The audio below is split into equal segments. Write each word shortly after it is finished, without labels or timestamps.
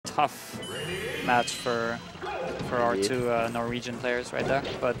tough match for our two Norwegian players right there.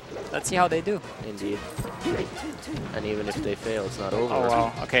 But let's see how they do. Indeed. And even if they fail, it's not over. Oh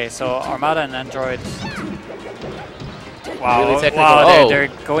wow. Okay, so Armada and Android. Wow, Really wow, they're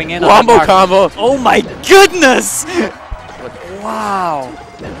going in Wombo on the mark. combo. Oh my goodness! Wow.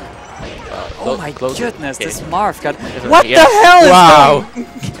 Oh my goodness, okay. this Marv got... What the hell is going?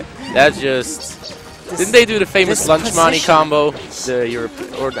 That's just... Didn't they do the famous lunch money combo? The Europe...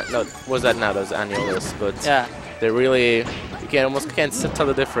 Or no, was that now? That was Annulus. But yeah. they're really... You almost can't tell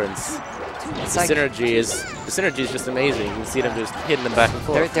the difference. It's The like synergy is just amazing. You can see them just hitting them back and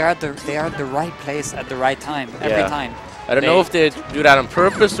forth. they are at the right place at the right time every time. I don't know if they do that on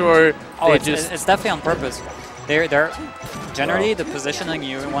purpose or they just... It's definitely on purpose. They're generally the positioning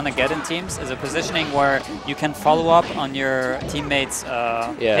you want to get in teams is a positioning where you can follow up on your teammates'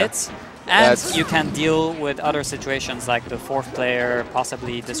 hits, and you can deal with other situations like the fourth player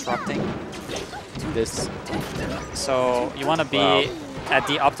possibly disrupting. So you want to be at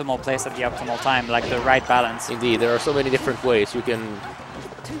the optimal place at the optimal time, like the right balance. Indeed, there are so many different ways you can...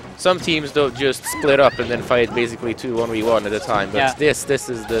 Some teams don't just split up and then fight basically 2 1v1 at a time, but this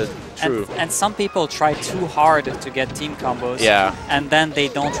is the true. And some people try too hard to get team combos, and then they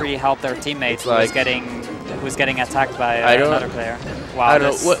don't really help their teammates who's getting attacked by another player. Wow, I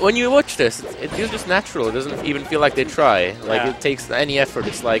don't know. When you watch this, it feels just natural. It doesn't even feel like they try. Like it takes any effort.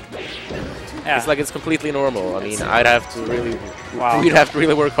 It's like it's completely normal. I mean, I'd have to really, we'd have to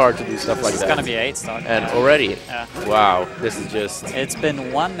really work hard to do stuff like that. It's gonna be 8-stock. And already, wow, this is just. It's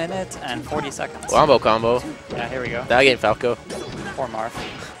been 1 minute and 40 seconds. Wombo combo. Yeah, here we go. That game, Falco. Poor Marv.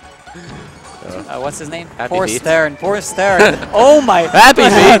 What's his name? Happy Poor feet. Stern. Poor Stern. Oh my. Happy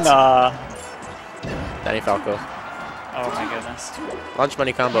feet. Nah. Danny Falco. Oh my goodness. Lunch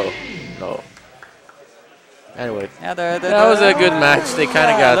money combo. No. Anyway, that was a good match. They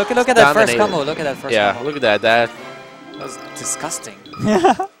kind of got Look at that first combo. Look at that first combo. Yeah, look at that. That was disgusting.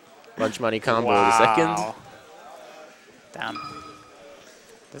 Lunch money combo the second. Damn.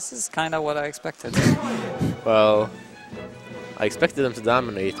 This is kind of what I expected. Well, I expected them to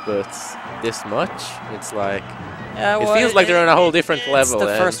dominate, but this much, it's like... it feels like they're on a whole different level.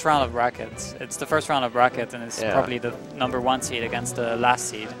 It's the first round of brackets. It's the first round of bracket, and it's probably the #1 seed against the last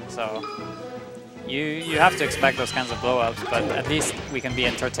seed. So you have to expect those kinds of blowups, but at least we can be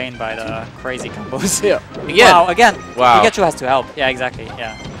entertained by the crazy combos. Again. Wow. Pikachu has to help. Yeah, exactly.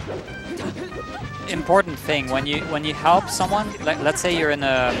 Yeah. Important thing when you help someone, like let's say you're in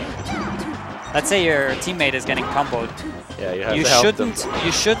a, let's say your teammate is getting comboed. Yeah, you have to help them.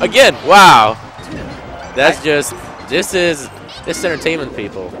 You shouldn't. Again. Wow. That's this is entertainment,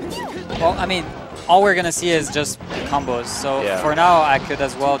 people. Well, I mean, all we're gonna see is just combos. So for now, I could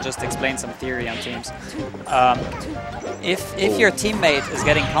as well just explain some theory on teams. If your teammate is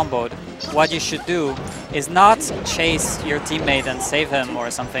getting comboed, what you should do is not chase your teammate and save him or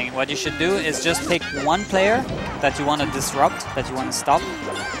something. What you should do is just pick one player that you want to disrupt, that you want to stop,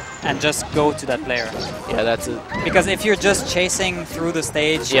 and just go to that player. Yeah, that's it. Because if you're just chasing through the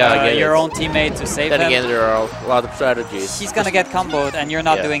stage your own teammate to save him, then again, there are a lot of strategies. He's gonna get comboed and you're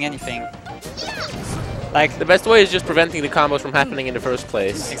not doing anything. Like the best way is just preventing the combos from happening in the first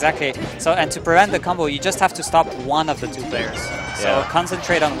place. Exactly. So and to prevent the combo, you just have to stop one of the 2 players. So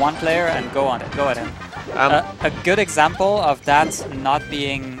concentrate on one player and go on it. Go at him. A good example of that not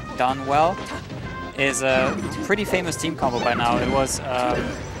being done well is a pretty famous team combo by now. It was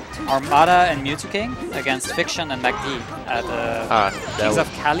Armada and Mewtwo King against Fiction and MacD at Kings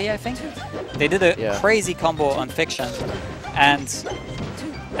of Cali, I think. They did a crazy combo on Fiction, and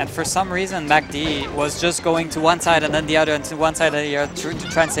for some reason MacD was just going to one side and then the other and to one side and the other to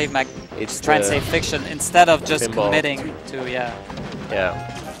try and save Fiction instead of just committing to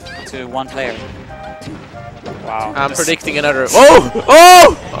to one player. Wow. I'm predicting another.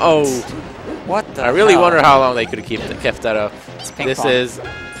 Oh! What the? I really wonder how long they could have kept that up. It's ping this pong. is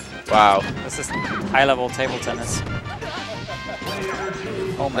wow. This is high-level table tennis.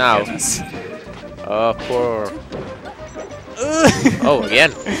 Oh my goodness. Oh, poor. Oh,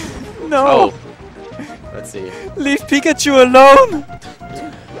 again. No. Oh. Let's see. Leave Pikachu alone.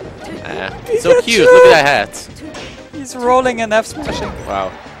 Pikachu. So cute. Look at that hat. He's rolling and F smashing. Wow.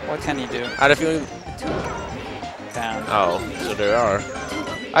 What can he do? I had a feeling. Damn. Oh, so there are.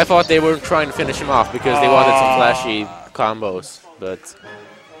 I thought they were trying to finish him off because they wanted some flashy combos, but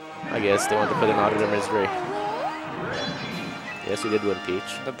I guess they want to put him out of their misery. Yes, we did win,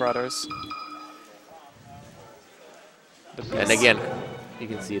 Peach. The brothers. And again, you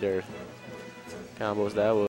can see their combos that way.